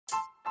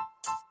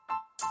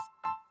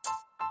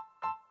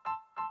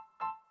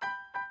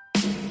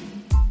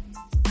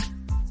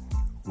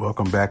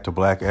Welcome back to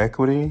Black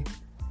Equity.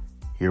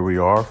 Here we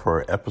are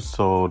for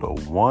episode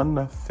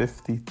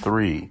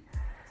 153.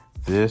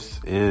 This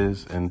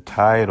is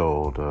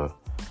entitled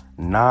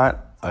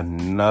Not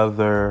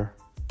Another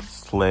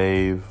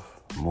Slave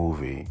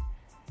Movie.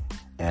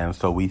 And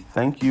so we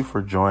thank you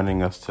for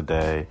joining us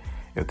today.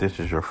 If this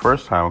is your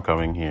first time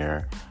coming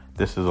here,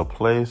 this is a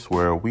place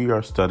where we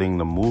are studying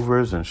the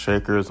movers and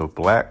shakers of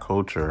Black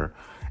culture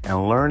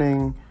and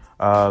learning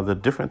the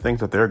different things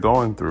that they're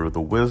going through,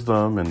 the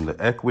wisdom and the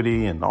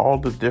equity and all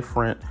the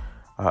different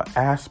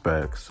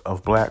aspects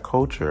of Black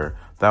culture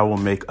that will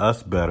make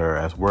us better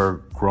as we're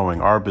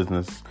growing our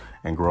business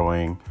and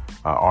growing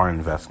our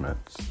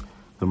investments.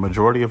 The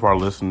majority of our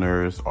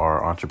listeners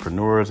are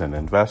entrepreneurs and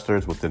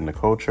investors within the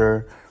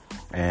culture.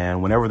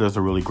 And whenever there's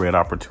a really great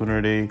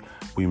opportunity,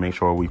 we make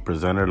sure we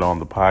present it on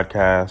the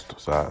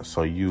podcast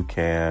so you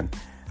can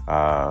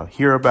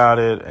hear about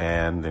it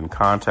and then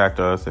contact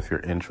us if you're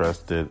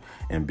interested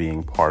in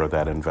being part of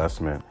that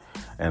investment.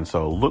 And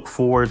so look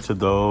forward to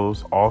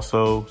those.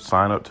 Also,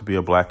 sign up to be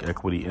a Black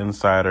Equity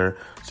Insider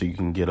so you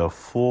can get a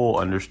full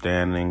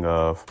understanding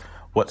of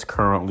what's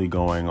currently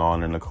going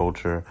on in the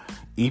culture.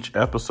 Each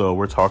episode,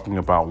 we're talking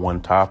about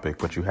one topic,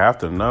 but you have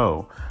to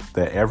know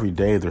that every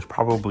day there's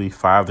probably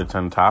 5 to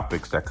 10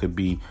 topics that could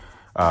be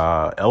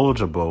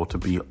eligible to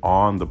be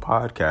on the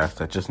podcast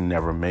that just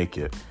never make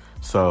it.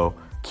 So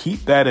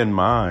keep that in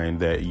mind,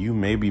 that you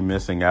may be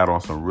missing out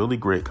on some really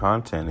great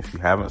content if you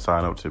haven't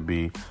signed up to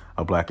be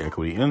a Black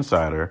Equity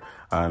Insider,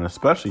 and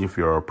especially if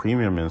you're a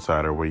premium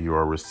insider where you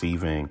are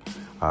receiving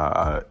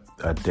a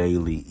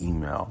daily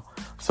email.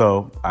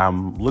 So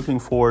I'm looking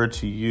forward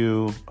to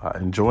you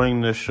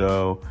enjoying this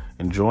show,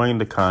 enjoying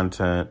the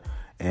content,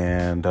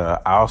 and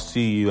I'll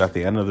see you at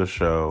the end of the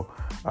show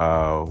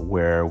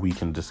where we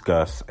can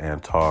discuss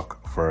and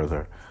talk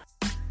further.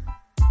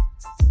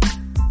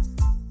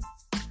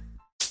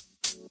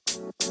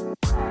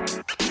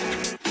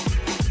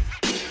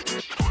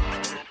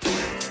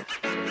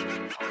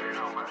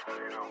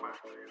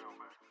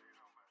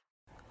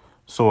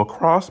 So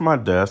across my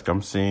desk,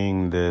 I'm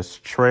seeing this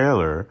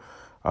trailer,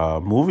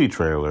 movie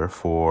trailer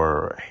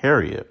for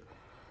Harriet,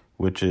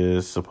 which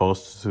is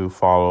supposed to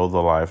follow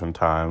the life and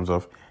times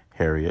of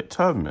Harriet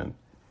Tubman.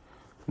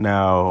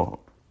 Now,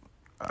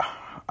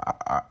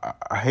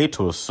 I hate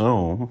to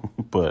assume,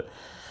 but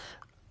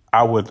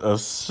I would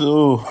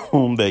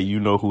assume that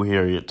you know who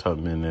Harriet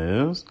Tubman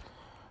is.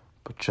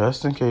 But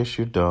just in case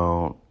you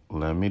don't,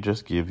 let me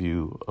just give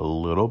you a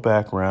little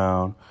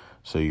background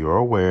so you're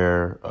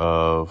aware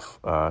of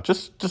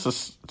just a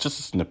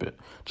snippet,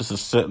 just a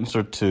sentence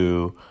or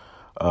two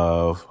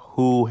of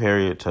who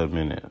Harriet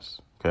Tubman is,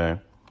 okay?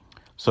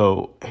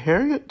 So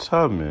Harriet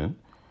Tubman,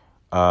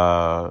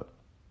 for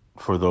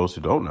those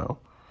who don't know,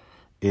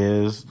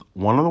 is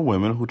one of the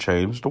women who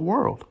changed the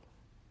world.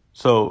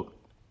 So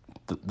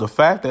the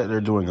fact that they're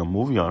doing a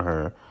movie on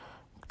her,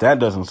 that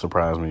doesn't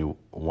surprise me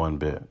one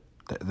bit.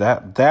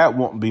 That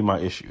won't be my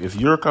issue. If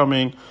you're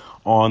coming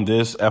on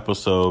this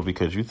episode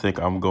because you think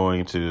I'm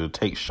going to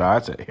take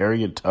shots at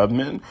Harriet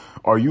Tubman,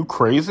 are you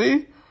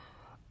crazy?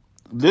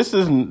 This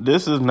is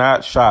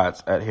not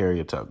shots at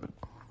Harriet Tubman.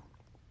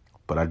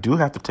 But I do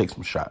have to take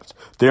some shots.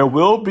 There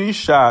will be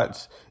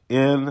shots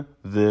in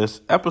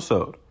this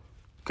episode.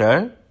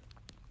 Okay?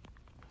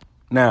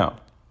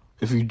 Now,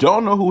 if you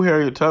don't know who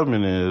Harriet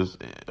Tubman is,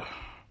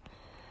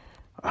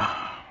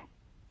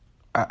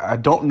 I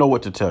don't know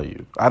what to tell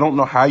you. I don't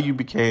know how you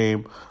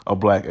became a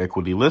Black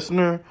Equity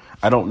listener.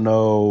 I don't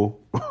know.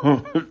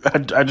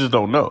 I just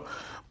don't know.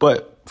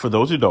 But for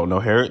those who don't know,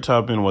 Harriet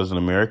Tubman was an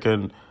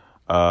American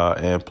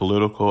and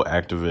political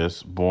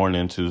activist born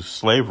into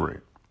slavery.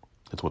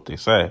 That's what they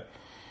say.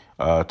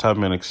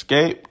 Tubman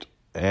escaped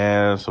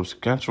and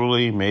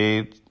subsequently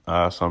made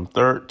some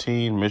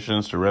 13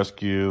 missions to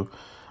rescue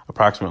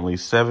approximately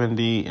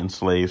 70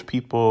 enslaved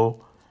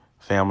people,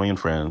 family, and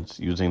friends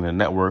using the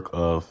network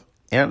of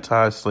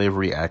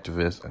anti-slavery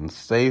activists and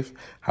safe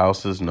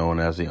houses known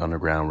as the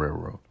Underground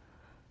Railroad.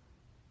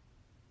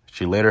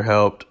 She later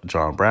helped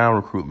John Brown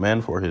recruit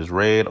men for his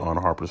raid on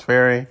Harper's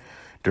Ferry.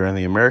 During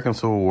the American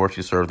Civil War,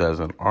 she served as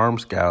an armed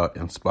scout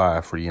and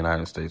spy for the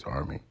United States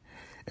Army.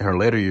 In her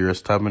later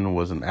years, Tubman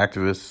was an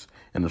activist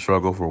in the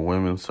struggle for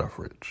women's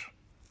suffrage.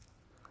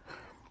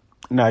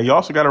 Now, you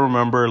also got to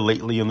remember,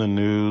 lately in the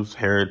news,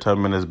 Harriet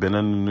Tubman has been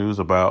in the news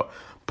about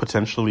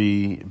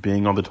potentially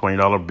being on the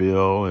 $20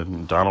 bill,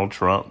 and Donald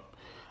Trump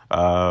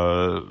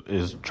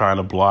is trying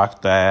to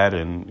block that,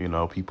 and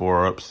people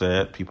are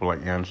upset. People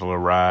like Angela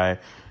Rye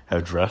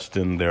have dressed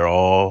in their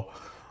all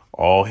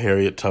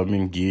Harriet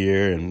Tubman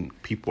gear, and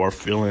people are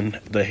feeling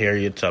the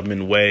Harriet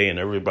Tubman way, and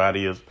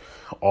everybody is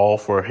all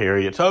for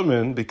Harriet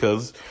Tubman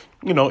because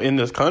in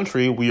this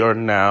country we are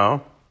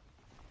now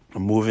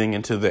moving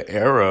into the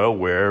era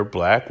where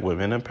Black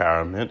women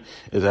empowerment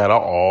is at an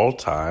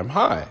all-time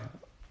high,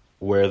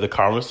 where the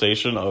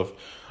conversation of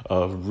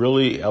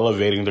really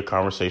elevating the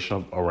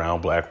conversation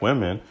around Black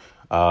women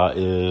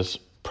is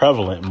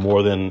prevalent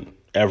more than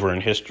ever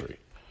in history.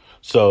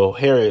 So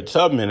Harriet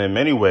Tubman, in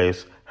many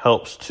ways,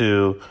 helps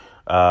to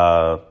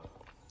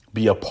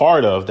be a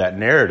part of that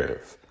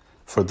narrative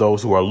for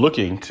those who are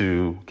looking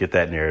to get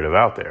that narrative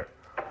out there.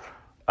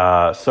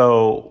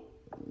 So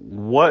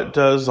what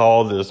does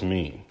all this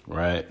mean,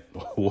 right?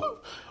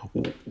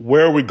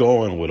 Where are we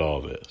going with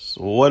all this?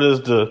 What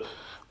is the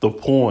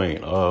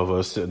point of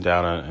us sitting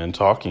down and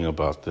talking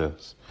about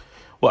this?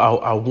 Well,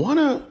 I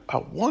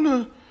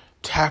wanna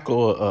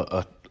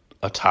tackle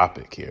a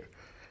topic here.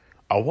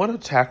 I want to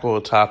tackle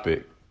a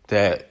topic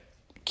that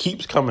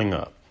keeps coming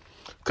up,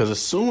 because as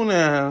soon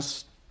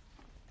as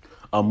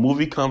a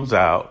movie comes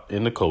out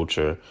in the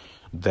culture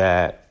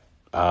that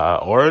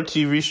or a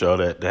TV show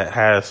that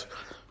has,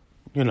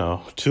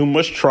 too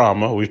much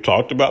trauma. We've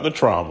talked about the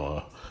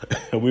trauma.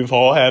 We've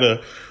all had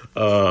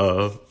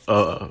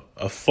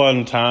a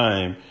fun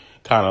time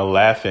kind of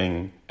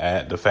laughing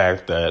at the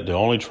fact that the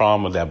only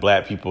trauma that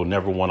black people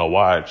never want to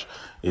watch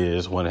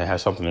is when it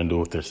has something to do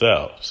with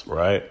themselves,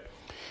 right?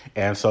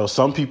 And so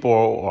some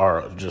people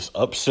are just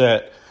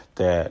upset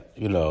that,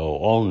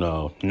 oh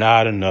no,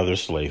 not another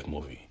slave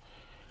movie.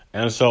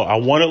 And so I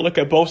want to look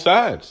at both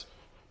sides.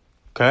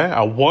 Okay?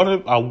 I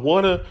want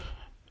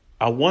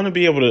to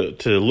be able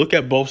to look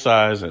at both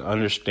sides and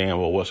understand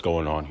what's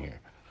going on here.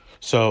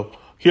 So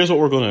here's what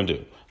we're going to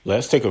do.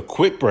 Let's take a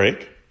quick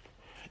break.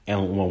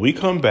 And when we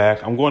come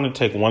back, I'm going to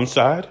take one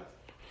side,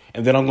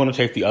 and then I'm going to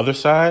take the other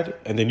side,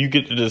 and then you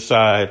get to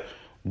decide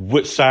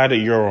which side that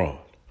you're on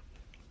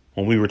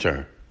when we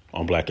return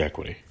on Black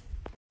Equity.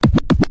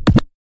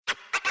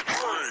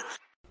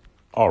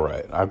 All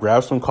right, I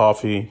grabbed some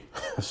coffee,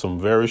 some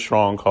very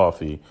strong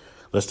coffee.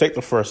 Let's take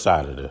the first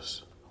side of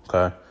this,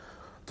 okay?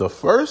 The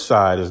first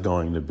side is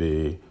going to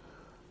be,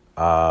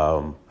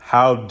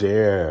 how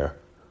dare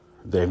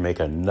they make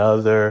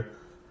another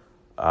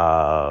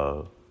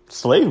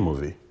slave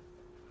movie?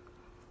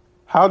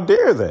 How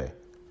dare they?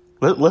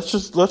 Let's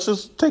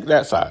just take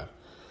that side.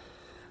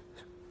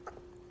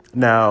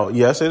 Now,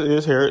 yes, it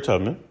is Harriet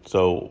Tubman,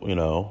 so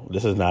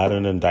this is not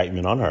an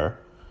indictment on her,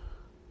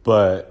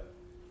 but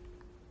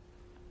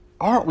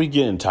aren't we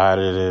getting tired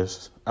of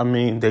this? I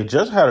mean, they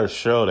just had a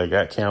show that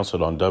got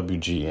canceled on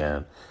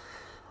WGN,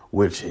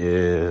 which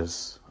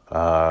is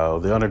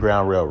the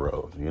Underground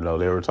Railroad. They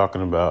were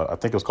talking about, I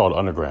think it was called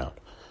Underground,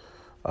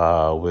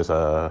 with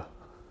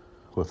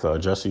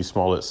Jussie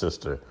Smollett's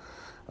sister,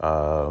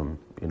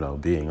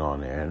 being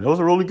on there. And it was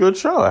a really good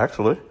show,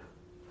 actually.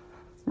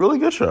 Really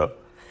good show.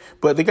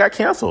 But they got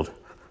canceled.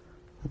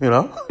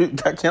 It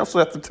got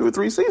canceled after 2 or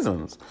 3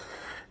 seasons.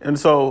 And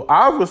so,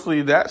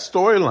 obviously, that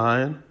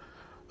storyline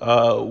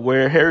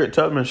where Harriet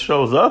Tubman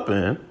shows up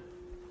in,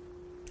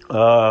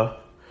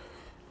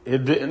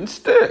 it didn't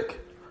stick.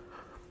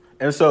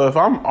 And so if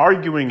I'm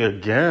arguing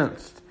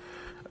against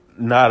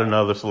not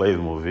another slave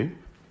movie,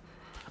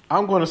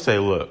 I'm going to say,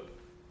 look,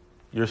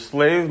 your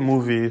slave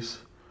movies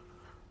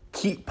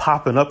keep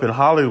popping up in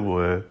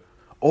Hollywood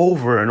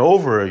over and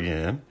over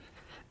again,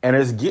 and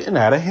it's getting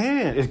out of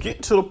hand. It's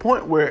getting to the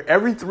point where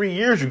every 3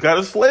 years you got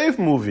a slave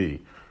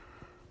movie.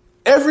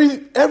 Every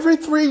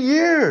 3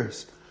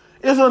 years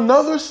is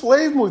another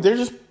slave movie. They're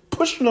just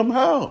pushing them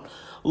out,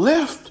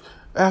 left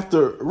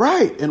after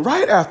right and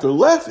right after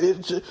left.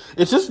 It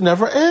just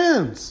never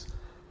ends.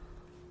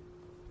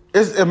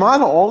 Am I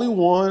the only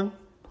one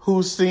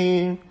who's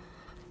seen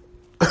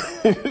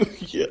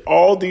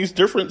all these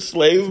different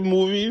slave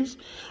movies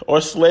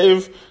or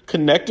slave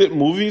connected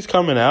movies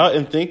coming out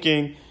and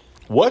thinking,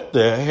 what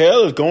the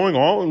hell is going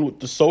on with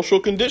the social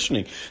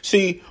conditioning?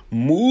 See,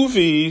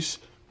 movies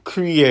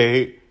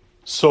create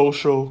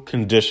social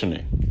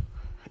conditioning.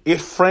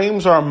 It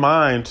frames our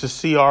mind to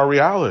see our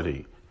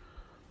reality.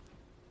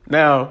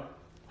 Now,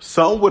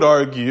 some would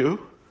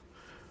argue,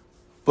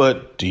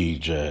 but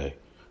DJ,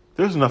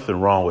 there's nothing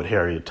wrong with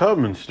Harriet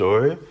Tubman's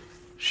story.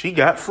 She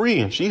got free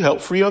and she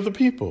helped free other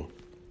people.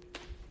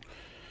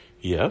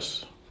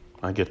 Yes,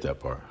 I get that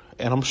part.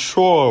 And I'm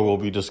sure we'll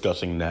be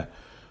discussing that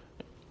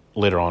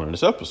later on in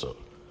this episode.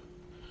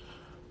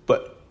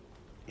 But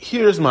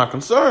here's my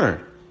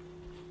concern.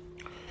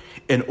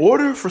 In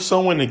order for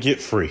someone to get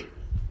free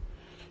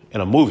in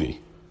a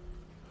movie,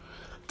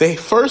 they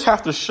first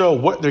have to show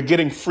what they're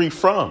getting free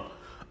from.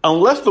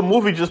 Unless the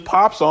movie just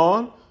pops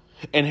on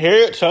and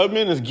Harriet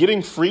Tubman is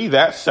getting free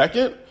that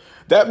second,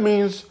 that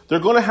means they're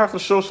going to have to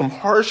show some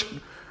harsh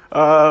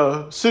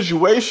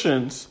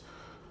situations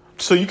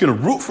so you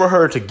can root for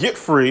her to get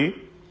free,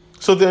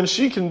 so then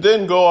she can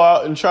then go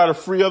out and try to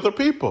free other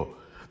people.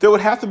 There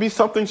would have to be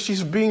something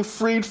she's being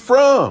freed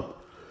from.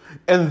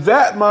 And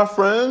that, my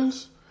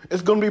friends,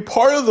 is going to be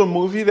part of the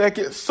movie that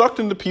gets sucked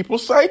into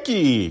people's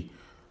psyche.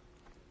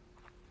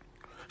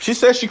 She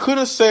said she could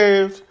have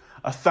saved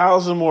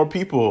 1,000 more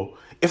people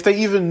if they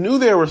even knew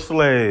they were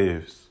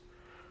slaves.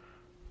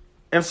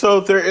 And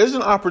so there is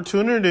an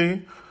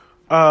opportunity,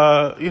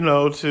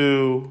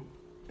 to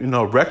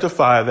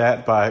rectify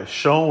that by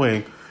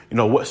showing,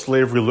 what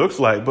slavery looks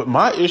like. But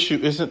my issue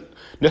isn't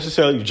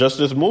necessarily just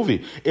this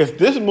movie. If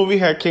this movie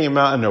had came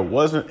out and there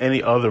wasn't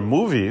any other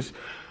movies,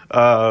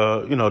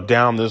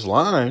 down this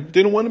line,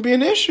 then it wouldn't be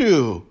an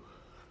issue.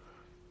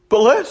 But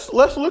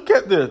let's look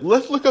at this.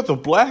 Let's look at the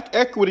black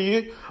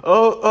equity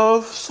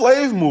of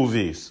slave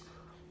movies.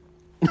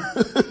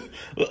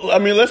 I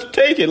mean, let's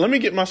take it. Let me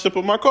get my sip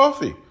of my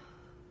coffee.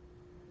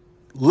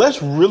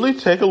 Let's really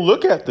take a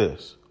look at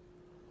this.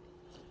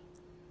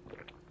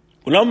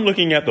 When I'm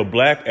looking at the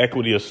black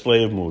equity of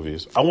slave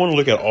movies, I want to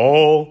look at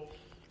all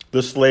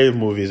the slave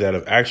movies that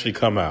have actually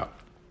come out.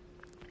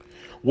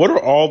 What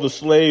are all the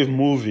slave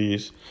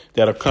movies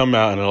that have come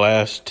out in the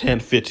last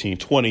 10, 15,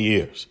 20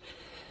 years?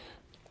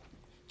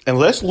 And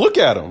let's look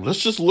at them. Let's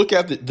just look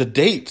at the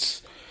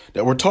dates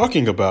that we're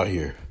talking about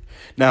here.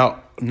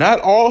 Now, not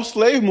all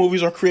slave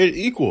movies are created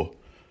equal.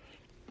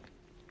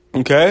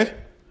 Okay?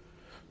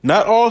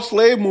 Not all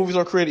slave movies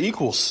are created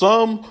equal.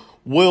 Some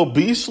will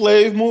be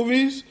slave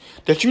movies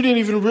that you didn't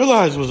even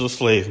realize was a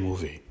slave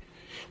movie.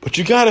 But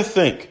you got to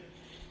think.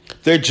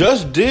 They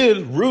just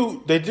did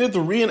they did the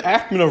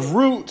reenactment of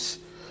Roots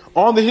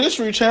on the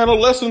History Channel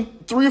less than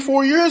 3 or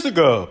 4 years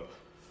ago.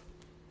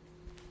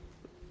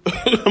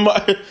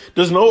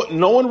 Does no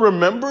one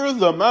remember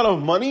the amount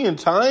of money and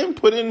time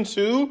put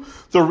into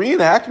the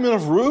reenactment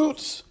of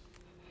Roots?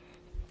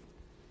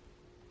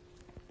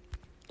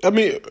 I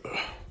mean,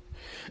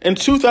 in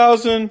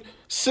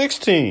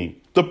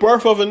 2016, The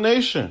Birth of a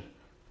Nation.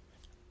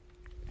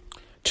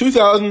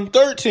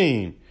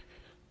 2013,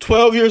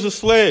 12 Years a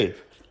Slave.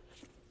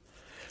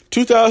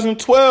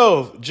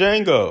 2012,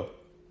 Django.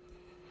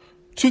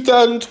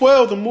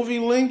 2012, the movie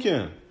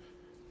Lincoln.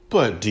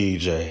 But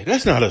DJ,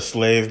 that's not a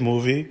slave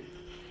movie.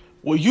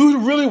 Well, you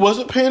really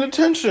wasn't paying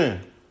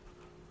attention.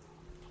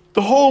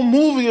 The whole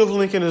movie of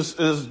Lincoln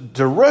is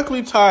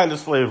directly tied to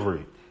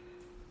slavery.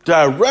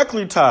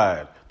 Directly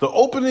tied. The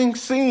opening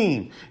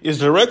scene is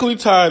directly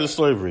tied to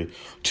slavery.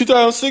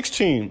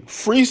 2016,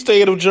 Free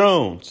State of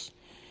Jones.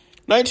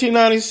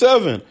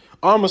 1997,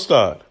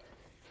 Amistad.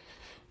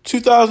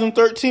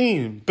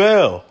 2013,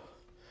 Bell.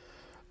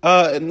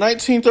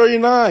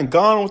 1939,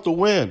 Gone with the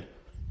Wind.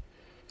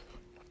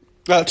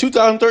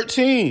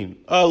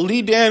 2013,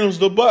 Lee Daniels,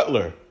 The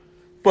Butler.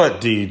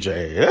 But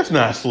DJ, that's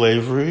not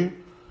slavery.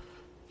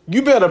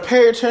 You better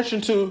pay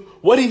attention to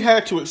what he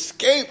had to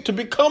escape to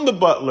become the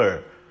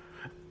butler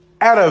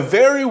at a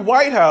very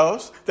White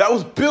House that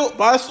was built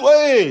by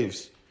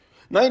slaves.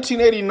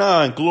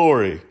 1989,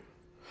 Glory.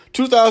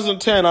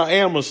 2010, I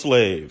Am a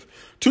Slave.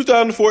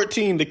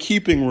 2014, The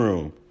Keeping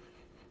Room.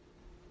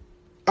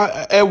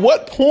 At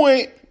what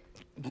point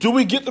do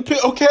we get the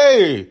pick?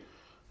 Okay,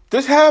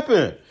 this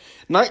happened.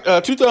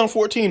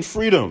 2014,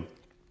 Freedom.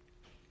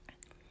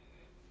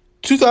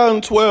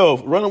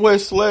 2012, Runaway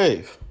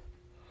Slave.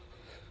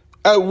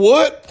 At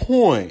what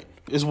point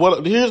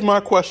here's my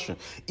question.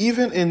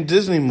 Even in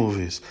Disney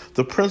movies,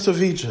 The Prince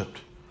of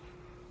Egypt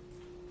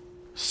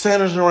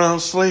centers around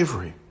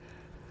slavery.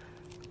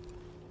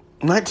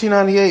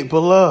 1998,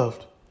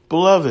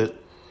 Beloved,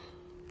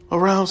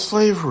 around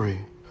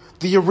slavery.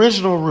 The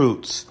original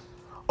Roots,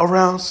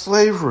 around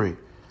slavery.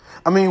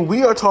 I mean,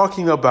 we are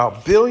talking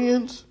about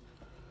billions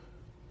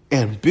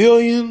and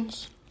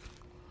billions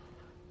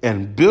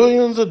and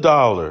billions of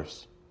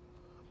dollars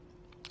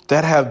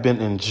that have been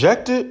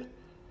injected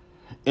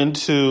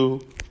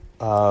into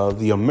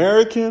the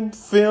American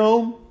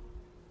film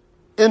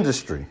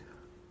industry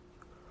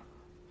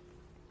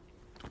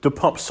to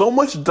pump so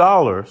much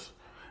dollars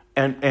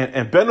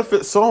and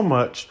benefit so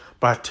much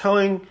by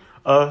telling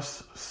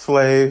us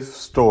slave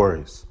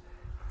stories.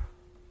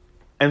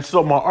 And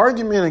so my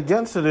argument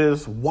against it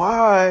is,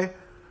 why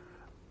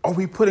are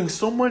we putting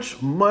so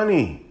much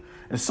money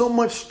and so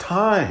much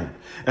time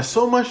and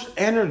so much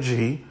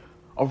energy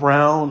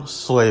around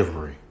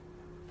slavery?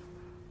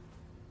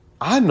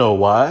 I know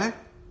why.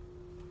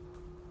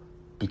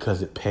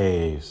 Because it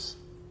pays.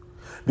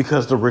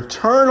 Because the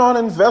return on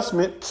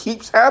investment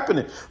keeps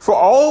happening.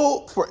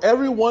 For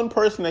every one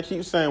person that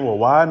keeps saying, well,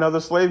 why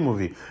another slave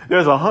movie?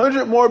 There's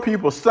 100 more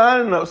people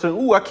signing up saying,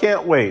 ooh, I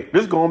can't wait.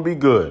 This is going to be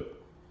good.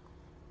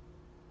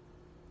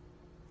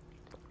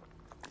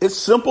 It's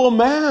simple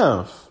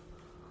math.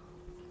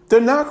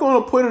 They're not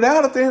going to put it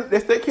out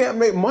if they can't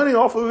make money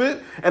off of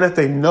it and if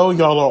they know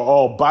y'all are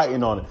all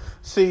biting on it.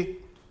 See,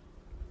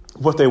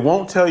 what they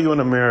won't tell you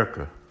in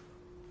America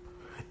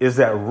is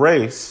that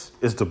race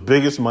is the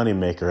biggest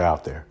moneymaker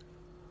out there.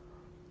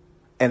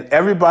 And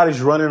everybody's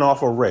running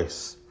off a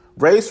race.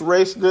 Race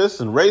this,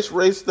 and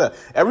race that.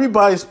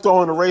 Everybody's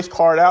throwing a race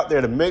card out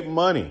there to make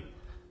money.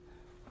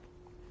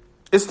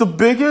 It's the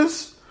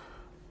biggest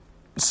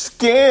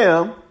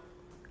scam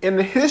in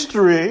the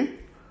history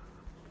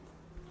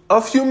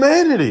of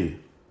humanity.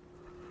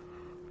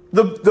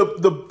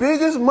 The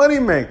biggest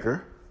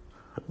moneymaker,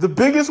 the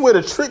biggest way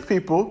to trick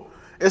people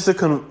is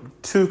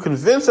to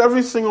convince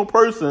every single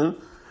person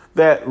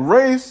that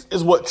race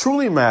is what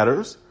truly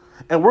matters,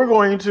 and we're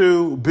going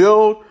to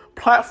build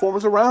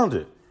platforms around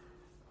it.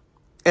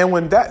 And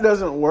when that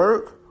doesn't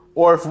work,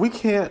 or if we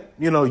can't,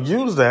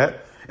 use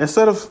that,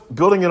 instead of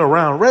building it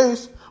around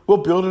race,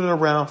 we'll build it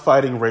around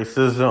fighting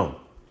racism.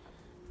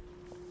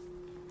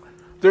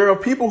 There are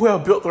people who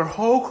have built their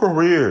whole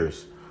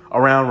careers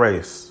around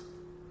race.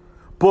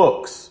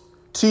 Books,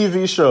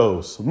 TV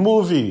shows,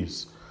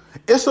 movies,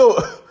 It's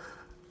a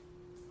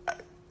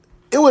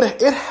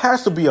it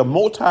has to be a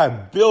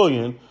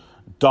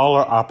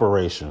multi-billion-dollar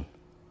operation.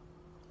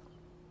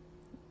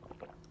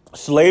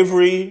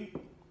 Slavery,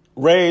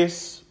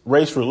 race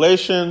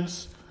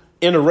relations,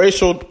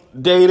 interracial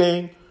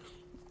dating,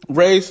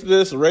 race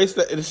this, race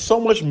that. There's so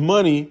much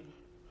money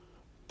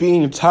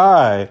being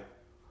tied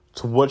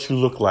to what you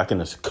look like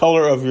and the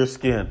color of your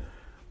skin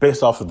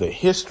based off of the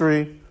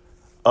history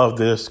of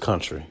this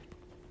country.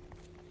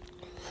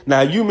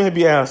 Now, you may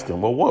be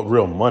asking, well, what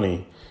real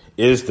money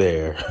is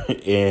there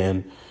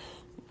in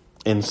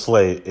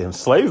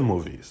slave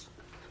movies?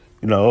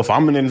 If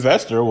I'm an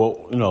investor,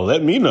 well,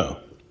 let me know.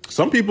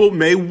 Some people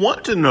may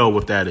want to know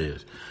what that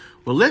is.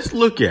 Well, let's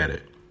look at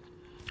it.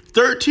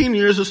 13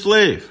 years a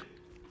slave.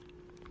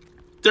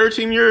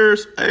 13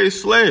 years a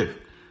slave.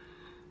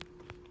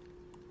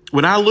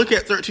 When I look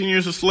at 13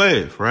 years a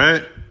slave,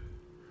 right?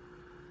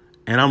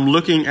 And I'm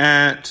looking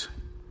at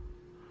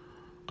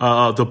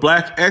the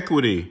black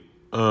equity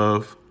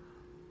of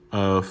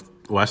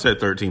I said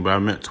 13, but I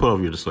meant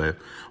 12 years a slave.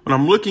 When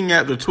I'm looking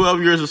at the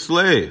 12 years a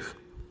slave,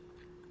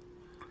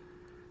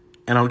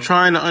 and I'm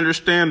trying to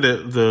understand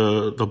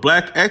the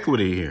black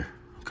equity here,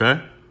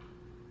 okay?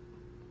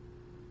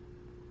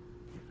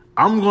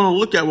 I'm going to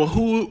look at, well,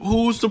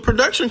 who's the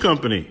production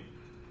company?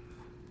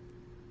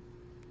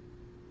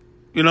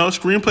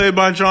 Screenplay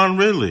by John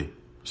Ridley,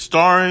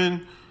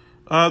 starring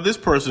this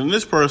person,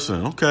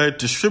 okay?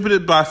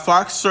 Distributed by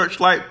Fox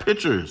Searchlight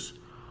Pictures.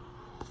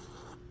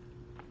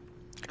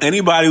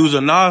 Anybody who's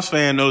a Nas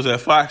fan knows that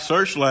Fox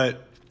Searchlight,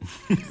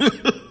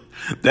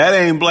 that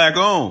ain't black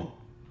owned.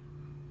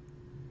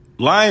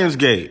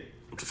 Lionsgate,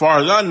 as far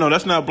as I know,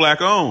 that's not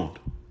black owned.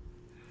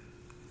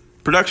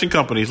 Production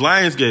companies,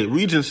 Lionsgate,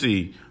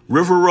 Regency,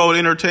 River Road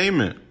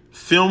Entertainment,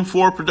 Film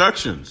 4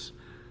 Productions.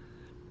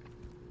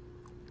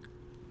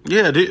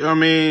 Yeah,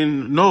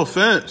 no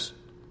offense,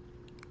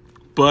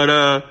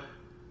 but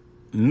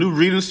New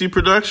Regency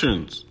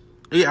Productions.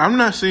 Yeah, I'm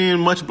not seeing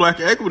much black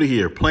equity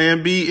here.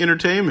 Plan B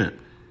Entertainment.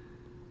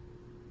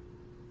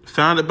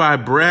 Founded by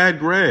Brad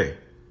Gray.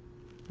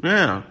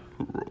 Yeah,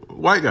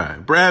 white guy.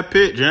 Brad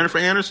Pitt, Jennifer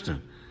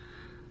Aniston.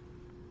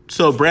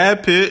 So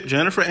Brad Pitt,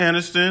 Jennifer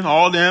Aniston,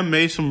 all of them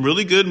made some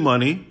really good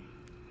money.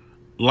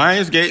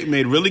 Lionsgate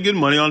made really good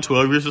money on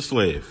 12 Years a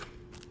Slave.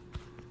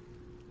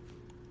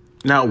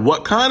 Now,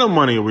 what kind of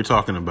money are we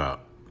talking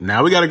about?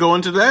 Now we got to go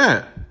into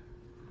that.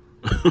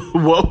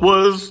 What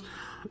was,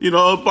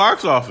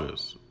 box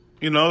office?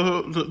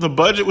 The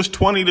budget was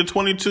 20 to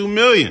 22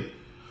 million.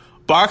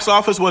 Box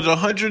office was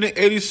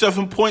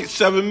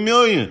 187.7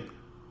 million.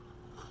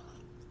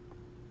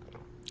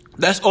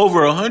 That's over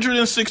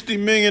 $160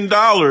 million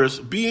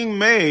being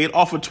made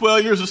off of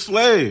 12 Years a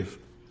Slave.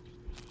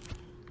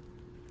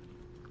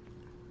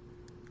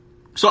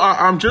 So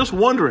I'm just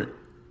wondering.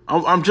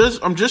 I'm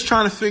just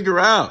trying to figure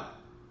out,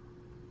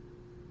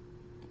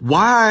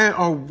 why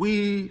are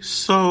we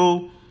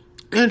so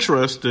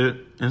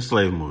interested in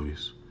slave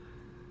movies?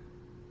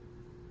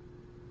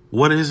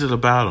 What is it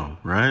about them,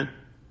 right?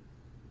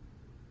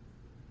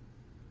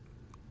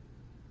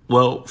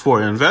 Well,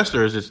 for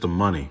investors, it's the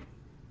money.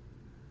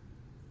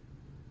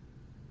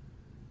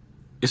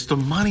 It's the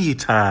money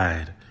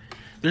tide.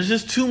 There's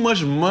just too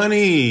much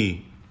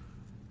money.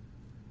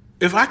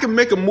 If I can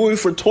make a movie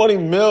for 20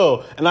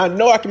 mil and I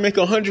know I can make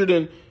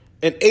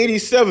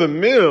 187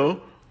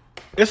 mil,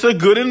 it's a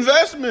good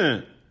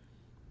investment.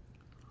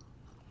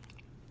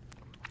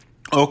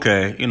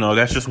 Okay,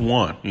 that's just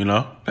one,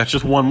 that's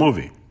just one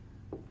movie.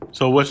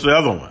 So what's the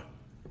other one?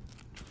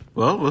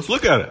 Well, let's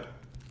look at it.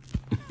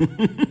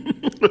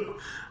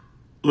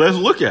 Let's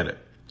look at it.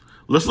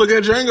 Let's look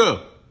at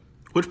Django,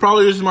 which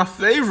probably is my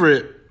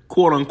favorite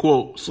quote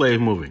unquote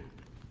slave movie.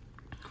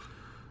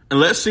 And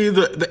let's see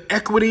the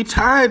equity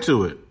tied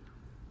to it.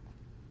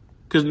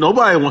 Because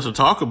nobody wants to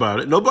talk about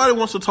it. Nobody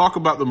wants to talk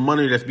about the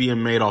money that's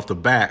being made off the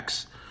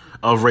backs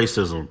of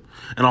racism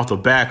and off the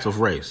backs of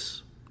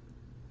race.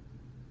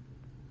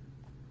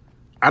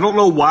 I don't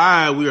know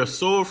why we are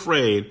so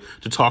afraid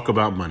to talk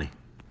about money.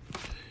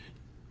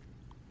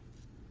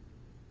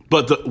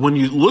 But when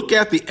you look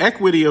at the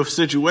equity of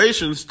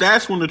situations,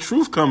 that's when the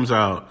truth comes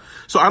out.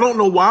 So I don't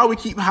know why we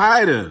keep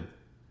hiding.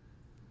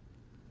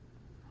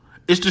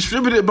 It's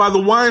distributed by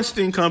the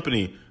Weinstein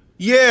Company.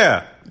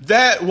 Yeah,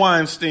 that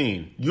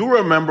Weinstein. You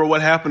remember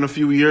what happened a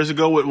few years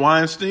ago with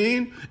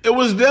Weinstein? It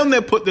was them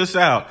that put this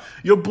out.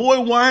 Your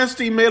boy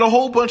Weinstein made a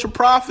whole bunch of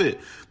profit.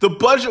 The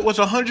budget was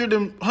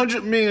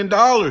 $100 million.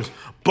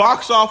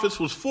 Box office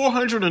was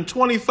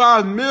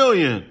 $425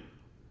 million.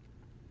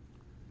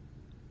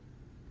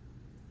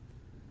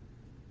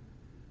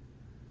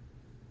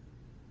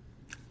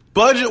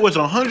 Budget was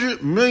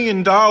 $100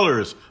 million.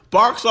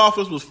 Box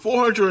office was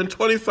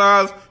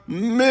 $425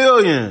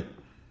 million.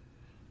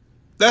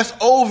 That's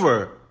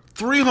over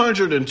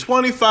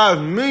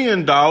 $325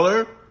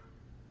 million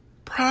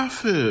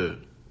profit.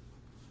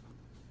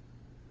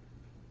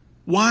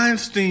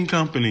 Weinstein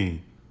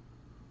Company.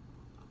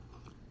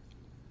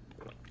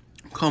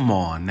 Come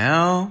on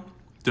now.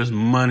 There's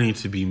money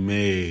to be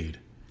made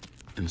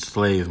in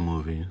slave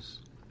movies.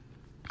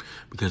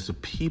 because the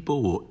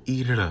people will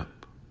eat it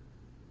up.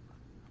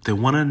 They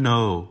want to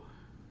know.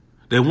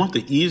 They want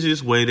the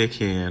easiest way they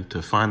can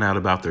to find out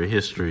about their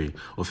history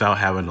without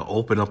having to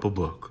open up a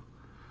book.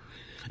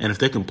 And if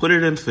they can put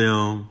it in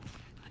film,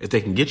 if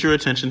they can get your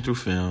attention through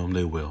film,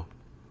 they will.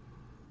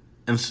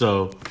 And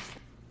so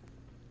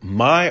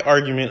my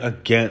argument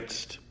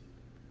against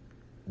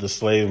the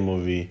slave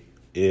movie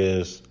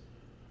is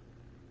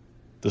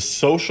the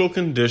social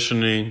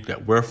conditioning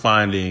that we're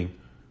finding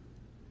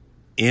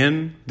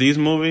in these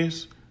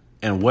movies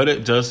and what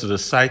it does to the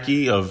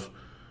psyche of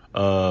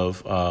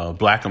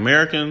Black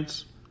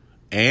Americans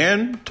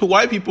and to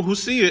white people who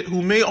see it,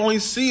 who may only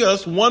see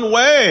us one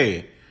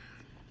way.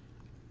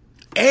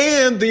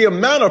 And the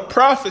amount of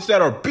profits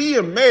that are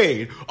being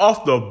made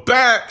off the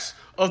backs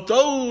of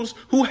those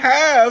who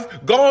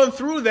have gone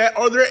through that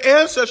or their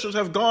ancestors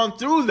have gone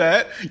through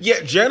that.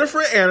 Yet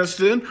Jennifer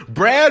Aniston,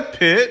 Brad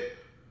Pitt,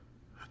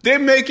 they're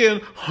making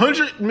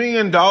 $100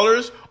 million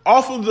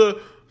off of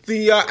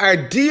the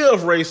idea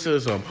of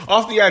racism,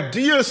 off the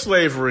idea of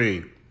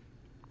slavery.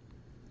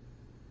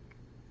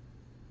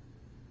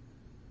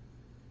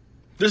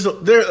 There's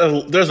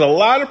a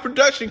lot of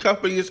production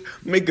companies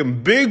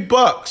making big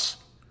bucks.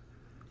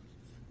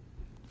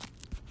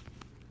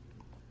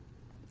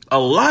 A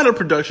lot of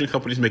production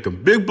companies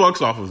making big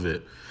bucks off of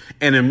it.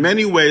 And in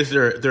many ways,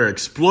 they're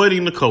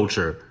exploiting the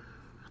culture.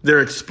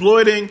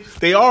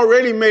 They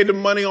already made the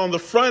money on the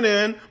front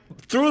end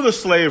through the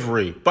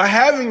slavery, by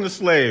having the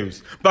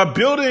slaves, by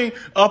building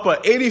up a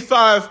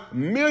 $85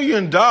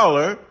 million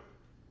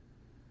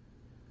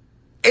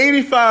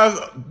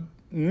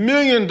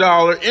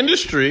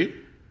industry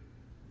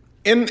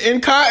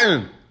in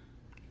cotton.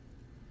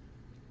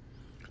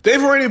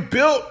 They've already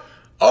built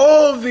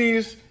all of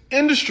these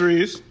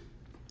industries,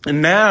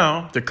 and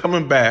now they're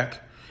coming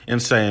back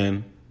and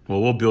saying,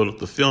 well, we'll build up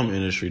the film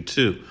industry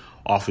too,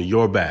 off of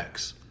your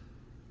backs.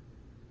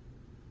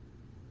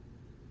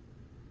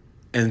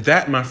 And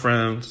that, my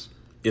friends,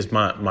 is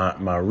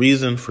my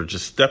reason for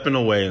just stepping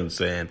away and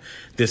saying,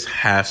 this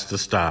has to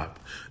stop.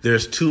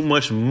 There's too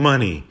much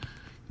money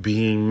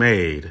being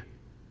made,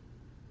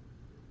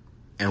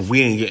 and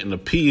we ain't getting a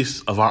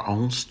piece of our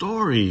own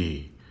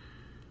story.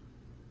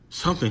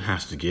 Something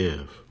has to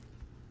give.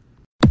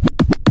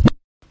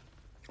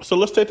 So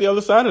let's take the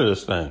other side of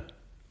this thing.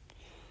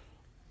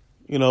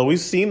 You know, we've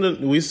seen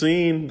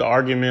the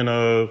argument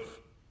of,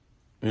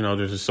 you know,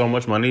 there's just so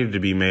much money to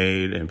be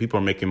made and people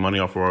are making money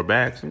off of our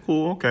backs. And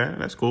cool, okay,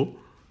 that's cool.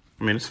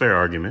 I mean, it's a fair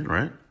argument,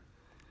 right?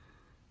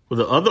 But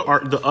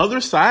the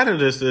other side of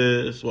this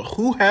is, well,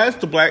 who has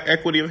the black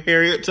equity of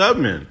Harriet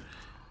Tubman?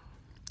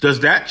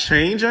 Does that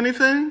change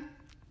anything?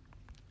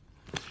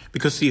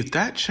 Because see, if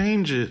that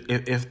changes,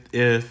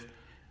 if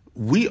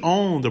we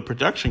own the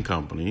production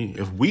company,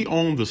 if we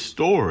own the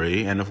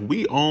story, and if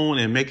we own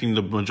and making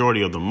the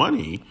majority of the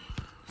money,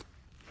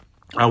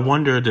 I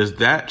wonder, does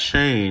that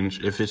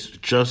change if it's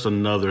just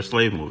another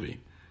slave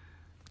movie?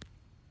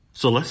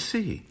 So let's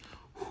see.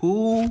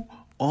 Who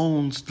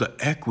owns the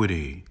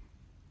equity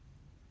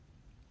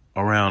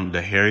around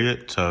the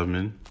Harriet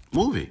Tubman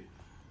movie?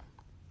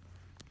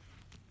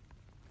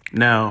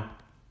 Now,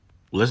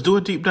 let's do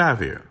a deep dive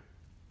here,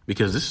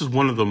 because this is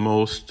one of the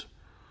most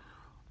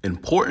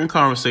important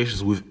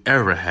conversations we've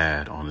ever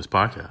had on this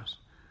podcast.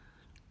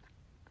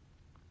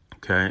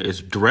 Okay, it's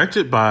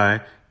directed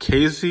by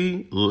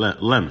Kasi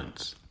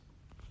Lemmons.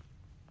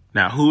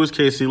 Now, who is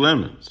Kasi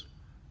Lemmons?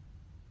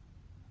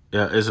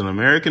 Is an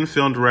American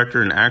film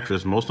director and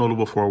actress, most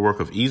notable for her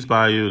work of East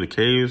Bayou, The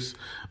Caves,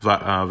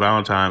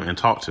 Valentine, and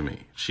Talk to Me.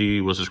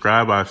 She was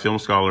described by film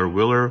scholar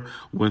Willer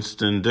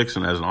Winston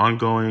Dixon as an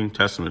ongoing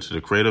testament to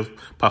the creative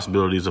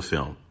possibilities of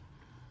film.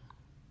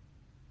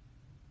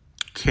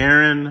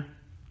 Karen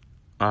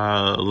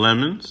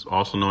Lemmons,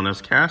 also known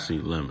as Kasi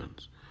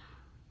Lemmons.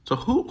 So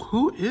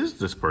who is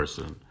this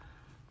person?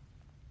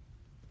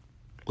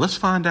 Let's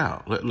find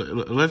out.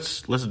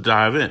 Let's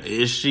dive in.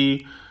 Is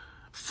she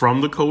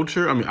from the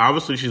culture? I mean,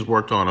 obviously she's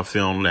worked on a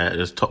film that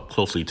is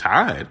closely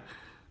tied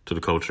to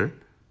the culture.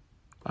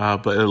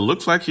 But it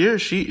looks like here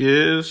she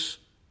is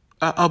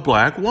a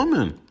black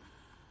woman.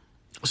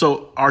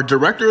 So our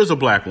director is a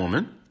black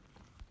woman,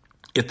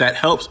 if that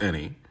helps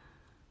any.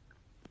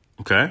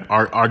 Okay?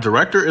 Our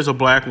director is a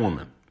black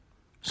woman.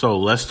 So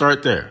let's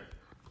start there.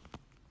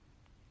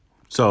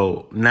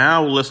 So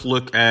now let's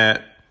look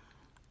at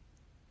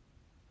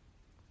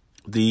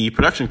the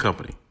production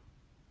company.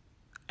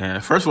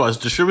 And first of all, it's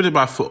distributed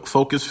by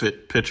Focus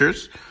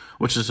Pictures,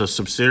 which is a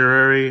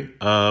subsidiary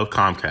of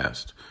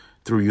Comcast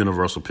through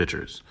Universal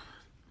Pictures.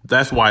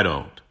 That's white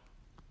owned.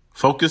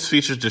 Focus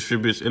Features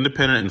distributes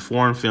independent and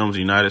foreign films in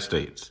the United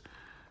States.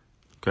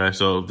 Okay,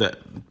 so that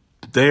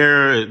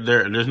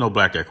there's no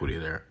black equity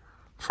there,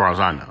 as far as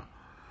I know.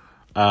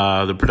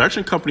 The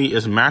production company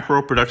is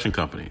Macro Production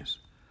Companies.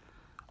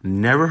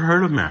 Never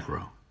heard of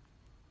Macro.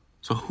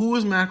 So who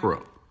is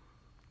Macro?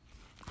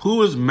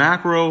 Who is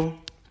Macro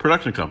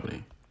Production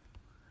Company?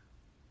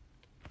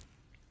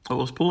 So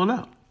let's pull it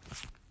out.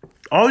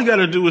 All you got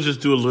to do is just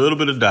do a little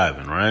bit of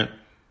diving, right?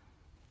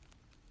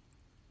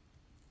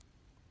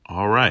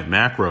 All right,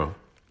 Macro.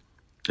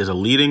 is a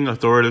leading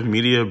authoritative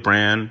media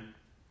brand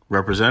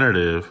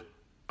representative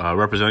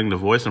representing the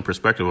voice and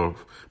perspective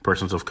of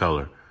persons of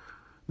color.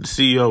 The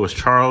CEO is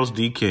Charles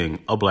D.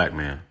 King, a black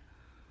man.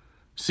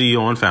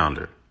 CEO and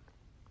founder.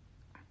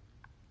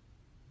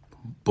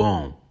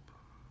 Boom.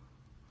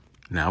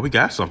 Now we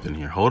got something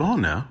here. Hold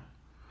on now.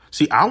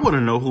 See, I want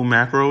to know who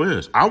Macro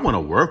is. I want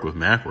to work with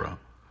Macro.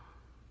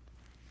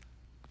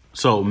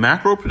 So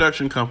Macro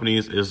Production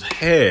Companies is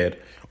head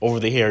over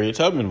the Harriet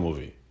Tubman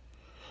movie.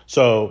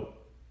 So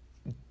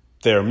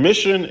their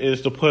mission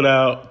is to put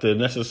out the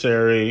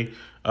necessary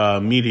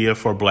media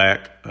for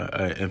black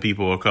and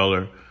people of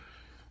color.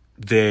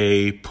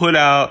 They're putting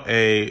out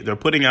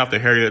the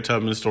Harriet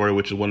Tubman story,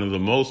 which is one of the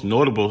most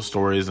notable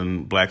stories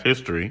in black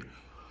history.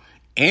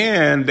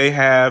 And they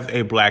have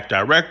a black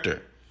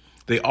director.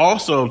 They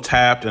also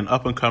tapped an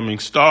up-and-coming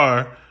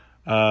star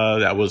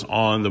that was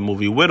on the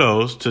movie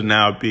Widows to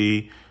now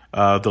be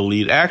the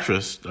lead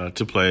actress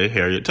to play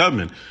Harriet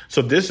Tubman.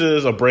 So this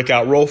is a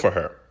breakout role for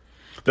her.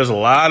 There's a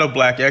lot of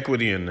black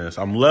equity in this.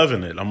 I'm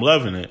loving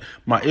it.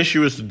 My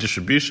issue is the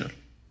distribution.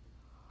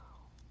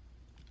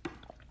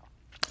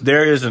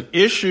 There is an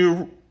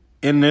issue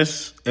in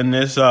this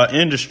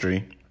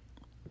industry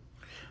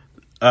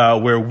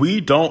where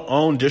we don't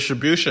own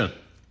distribution.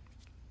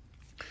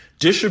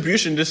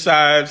 Distribution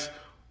decides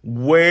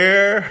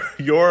where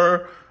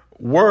your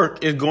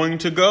work is going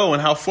to go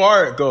and how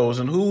far it goes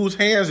and whose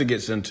hands it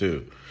gets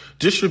into.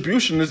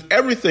 Distribution is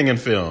everything in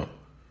film.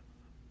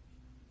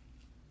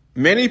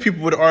 Many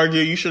people would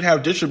argue you should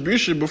have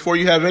distribution before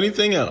you have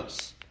anything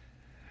else.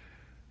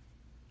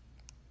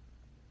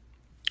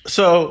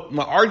 So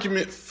my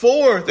argument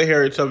for the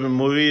Harriet Tubman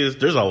movie is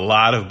there's a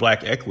lot of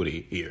black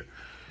equity here.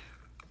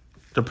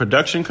 The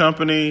production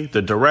company,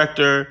 the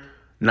director,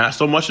 not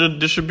so much the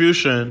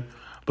distribution,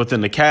 but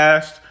then the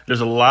cast,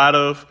 there's a lot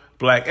of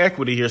black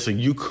equity here. So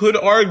you could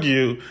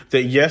argue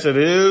that, yes, it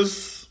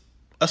is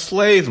a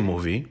slave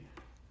movie,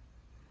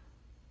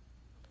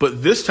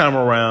 but this time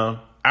around,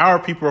 our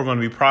people are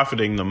going to be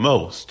profiting the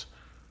most,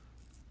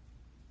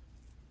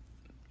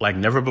 like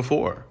never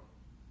before.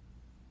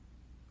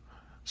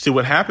 See,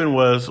 what happened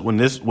was when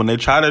they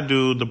tried to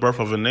do The Birth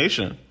of a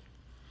Nation,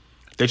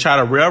 they tried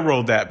to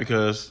railroad that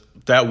because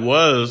that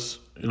was,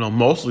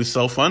 mostly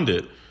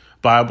self-funded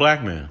by a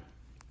black man.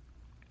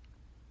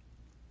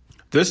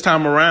 This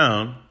time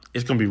around,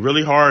 it's going to be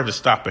really hard to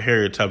stop a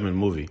Harriet Tubman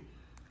movie.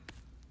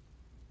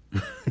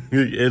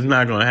 It's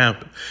not going to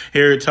happen.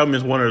 Harriet Tubman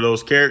is one of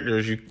those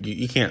characters,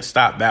 you can't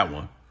stop that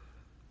one.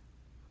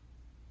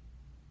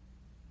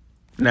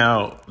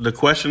 Now, the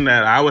question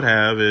that I would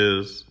have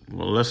is,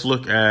 well, let's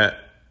look at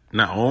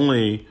not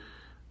only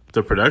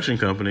the production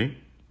company,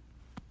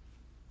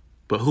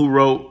 but who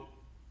wrote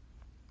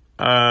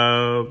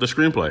the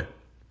screenplay.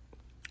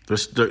 The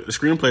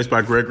screenplay is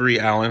by Gregory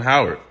Allen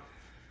Howard,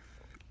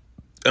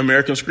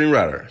 American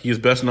screenwriter. He is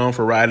best known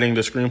for writing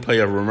the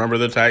screenplay of Remember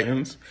the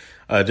Titans,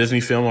 a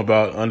Disney film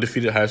about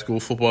undefeated high school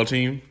football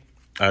team,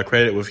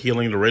 credited with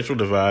healing the racial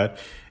divide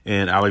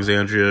in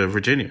Alexandria,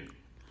 Virginia.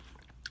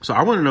 So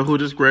I want to know who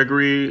this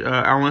Gregory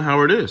Allen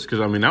Howard is, because,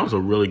 that was a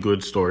really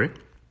good story.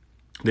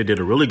 They did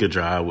a really good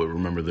job with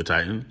Remember the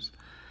Titans.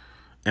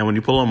 And when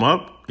you pull him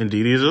up,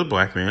 indeed he's a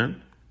black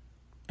man.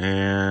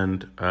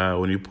 And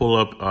when you pull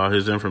up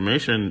his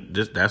information,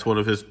 that's one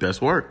of his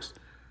best works.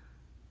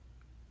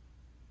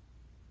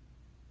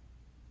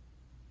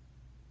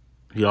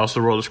 He also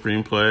wrote a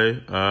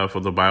screenplay for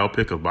the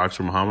biopic of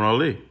boxer Muhammad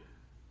Ali.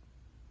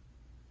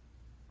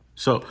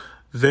 So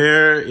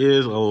there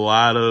is a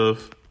lot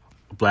of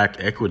black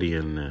equity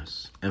in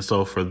this. And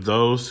so for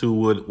those who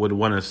would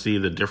want to see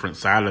the different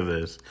side of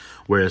this,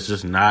 where it's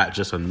just not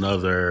just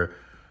another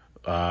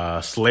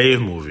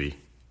slave movie,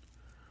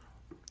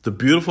 the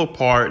beautiful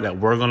part that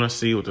we're going to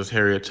see with this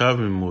Harriet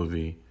Tubman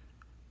movie,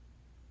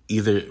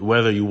 either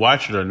whether you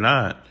watch it or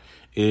not,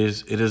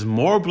 is it is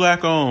more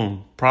black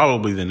owned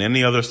probably than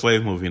any other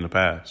slave movie in the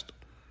past.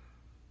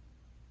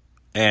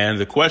 And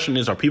the question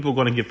is, are people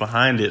going to get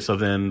behind it so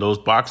then those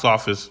box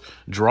office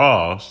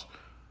draws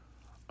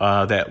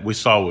that we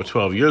saw with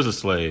 12 Years a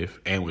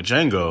Slave and with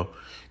Django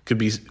could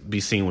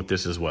be seen with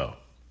this as well?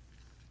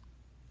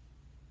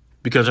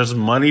 Because there's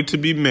money to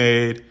be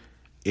made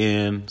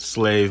in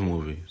slave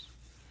movies.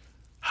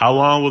 How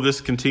long will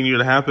this continue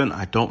to happen?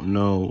 I don't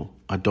know.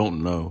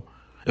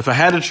 If I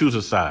had to choose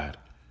a side,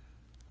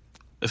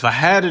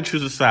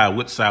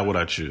 which side would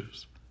I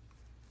choose?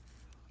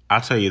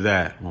 I'll tell you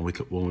that when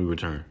we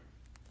return.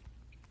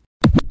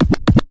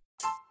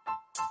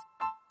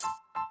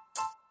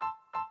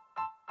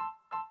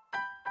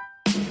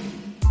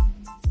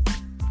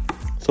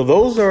 So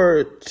those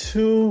are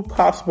two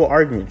possible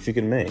arguments you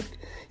can make.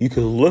 You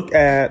could look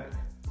at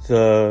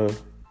the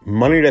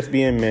money that's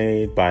being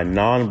made by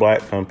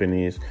non-black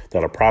companies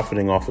that are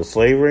profiting off of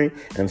slavery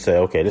and say,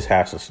 okay, this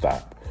has to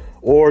stop.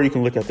 Or you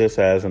can look at this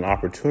as an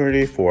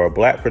opportunity for a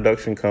black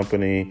production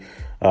company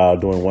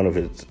doing one of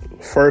its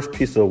first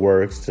piece of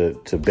works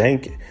to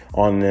bank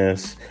on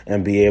this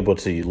and be able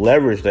to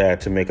leverage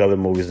that to make other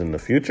movies in the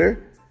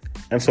future.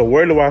 And so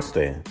where do I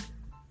stand?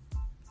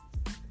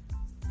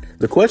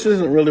 The question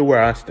isn't really where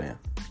I stand.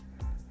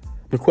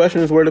 The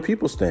question is where the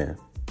people stand.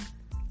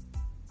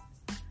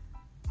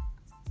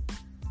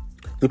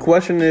 The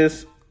question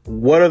is,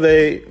 what are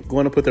they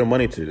going to put their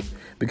money to?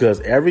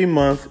 Because every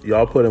month,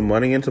 y'all putting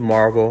money into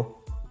Marvel.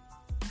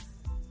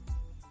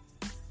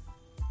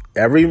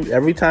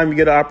 Every time you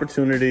get an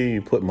opportunity,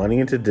 you put money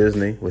into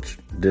Disney, which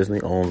Disney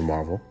owns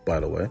Marvel, by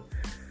the way.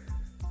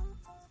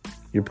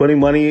 You're putting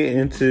money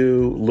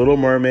into Little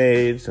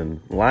Mermaids and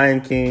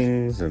Lion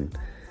Kings and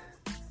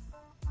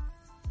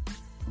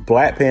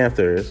Black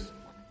Panthers.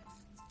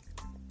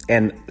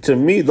 And to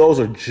me, those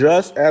are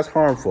just as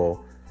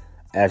harmful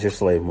as your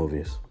slave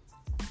movies.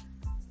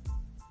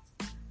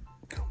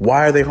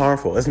 Why are they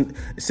harmful?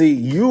 See,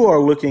 you are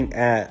looking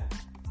at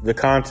the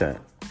content,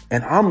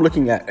 and I'm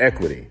looking at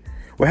equity.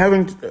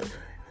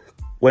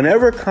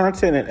 Whenever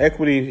content and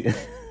equity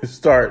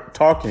start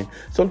talking,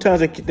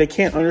 sometimes they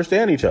can't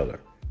understand each other.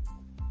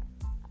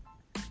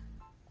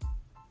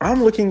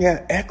 I'm looking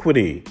at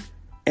equity,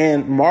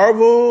 and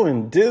Marvel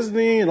and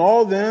Disney and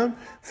all them.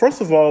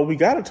 First of all, we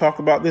got to talk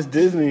about this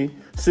Disney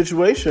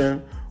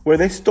situation where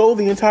they stole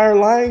the entire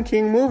Lion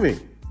King movie.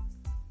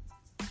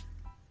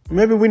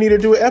 Maybe we need to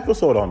do an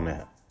episode on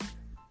that.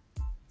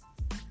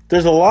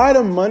 There's a lot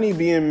of money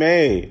being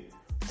made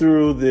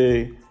through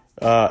the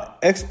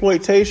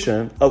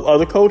exploitation of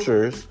other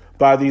cultures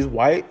by these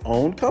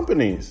white-owned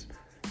companies.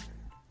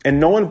 And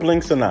no one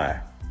blinks an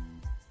eye.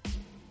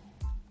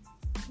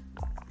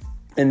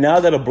 And now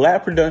that a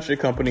black production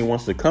company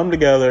wants to come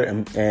together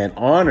and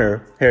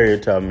honor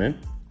Harriet Tubman,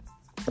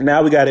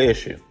 now we got an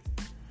issue.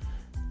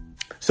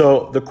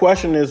 So the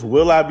question is,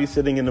 will I be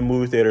sitting in the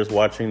movie theaters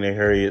watching the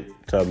Harriet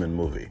Tubman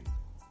movie?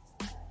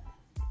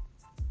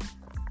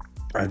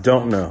 I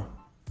don't know.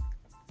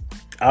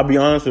 I'll be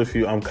honest with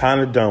you, I'm kind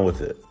of done with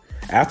it.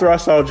 After I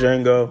saw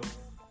Django,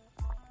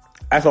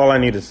 that's all I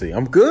need to see.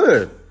 I'm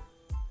good.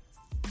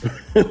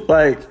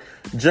 Like,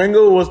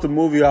 Django was the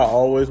movie I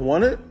always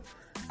wanted.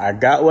 I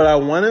got what I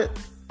wanted.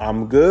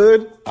 I'm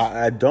good.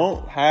 I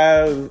don't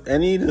have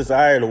any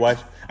desire to watch.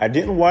 I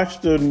didn't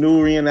watch the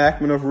new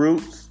reenactment of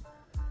Roots.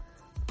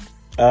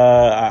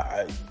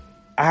 I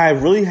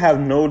really have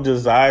no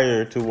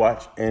desire to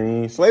watch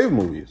any slave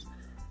movies.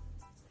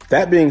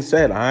 That being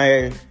said,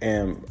 I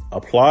am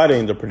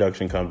applauding the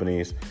production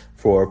companies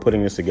for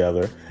putting this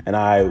together, and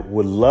I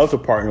would love to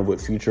partner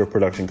with future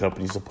production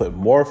companies to put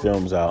more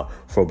films out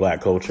for Black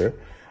culture,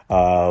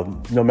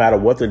 no matter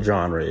what the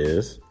genre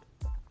is.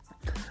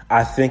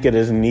 I think it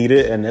is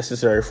needed and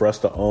necessary for us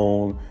to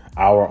own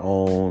our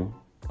own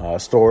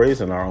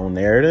stories and our own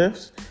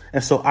narratives.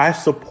 And so I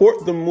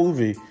support the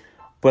movie,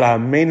 but I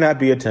may not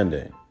be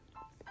attending.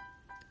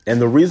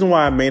 And the reason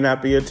why I may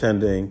not be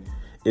attending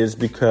is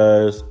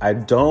because I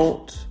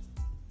want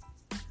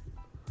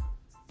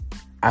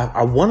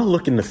to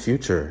look in the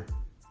future.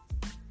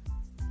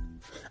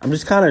 I'm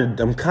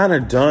kind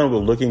of done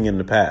with looking in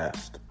the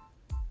past.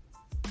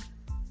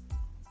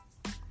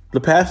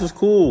 The past is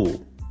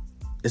cool.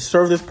 It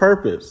served its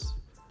purpose.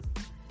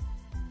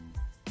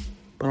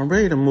 But I'm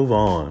ready to move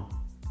on.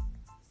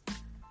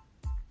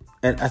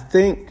 And I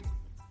think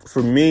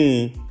for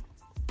me,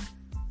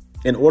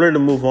 in order to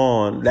move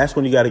on, that's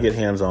when you got to get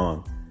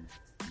hands-on.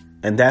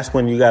 And that's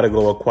when you got to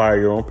go acquire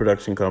your own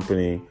production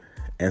company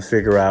and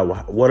figure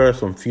out what are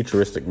some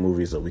futuristic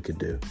movies that we could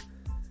do.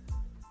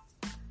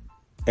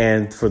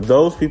 And for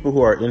those people who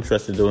are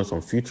interested in doing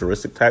some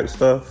futuristic type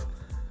stuff,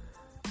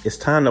 it's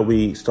time that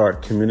we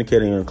start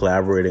communicating and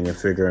collaborating and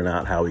figuring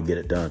out how we get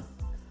it done.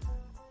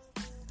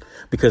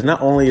 Because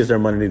not only is there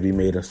money to be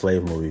made in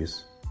slave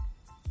movies,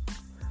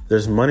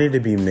 there's money to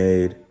be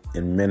made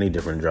in many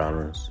different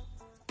genres.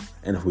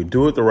 And if we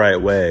do it the right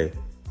way,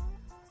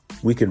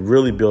 we could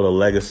really build a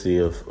legacy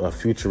of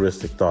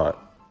futuristic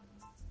thought.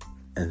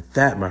 And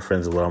that, my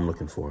friends, is what I'm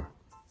looking for.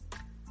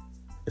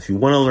 If you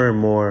want to learn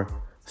more,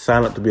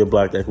 sign up to be a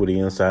Black Equity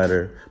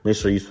Insider. Make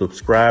sure you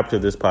subscribe to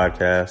this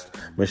podcast.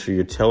 Make sure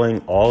you're telling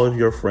all of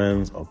your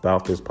friends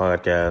about this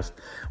podcast.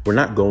 We're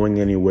not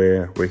going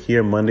anywhere. We're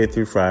here Monday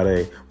through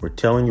Friday. We're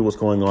telling you what's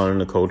going on in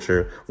the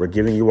culture. We're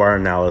giving you our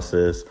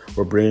analysis.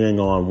 We're bringing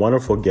on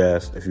wonderful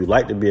guests. If you'd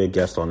like to be a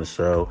guest on the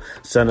show,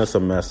 send us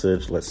a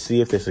message. Let's see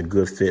if it's a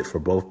good fit for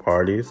both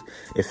parties.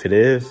 If it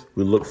is,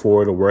 we look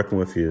forward to working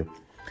with you.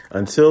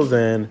 Until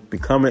then,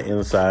 become an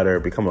insider,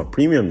 become a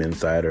premium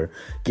insider,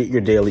 get your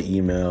daily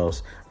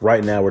emails.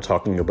 Right now, we're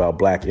talking about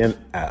Black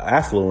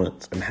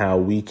affluence and how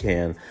we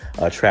can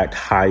attract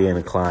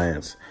high-end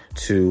clients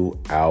to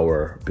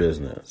our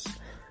business.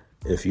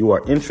 If you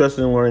are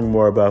interested in learning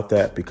more about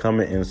that, become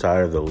an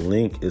insider. The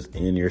link is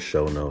in your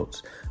show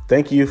notes.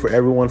 Thank you for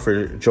everyone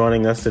for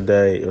joining us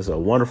today. It was a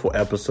wonderful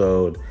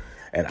episode,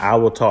 and I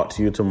will talk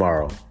to you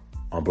tomorrow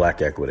on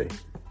Black Equity.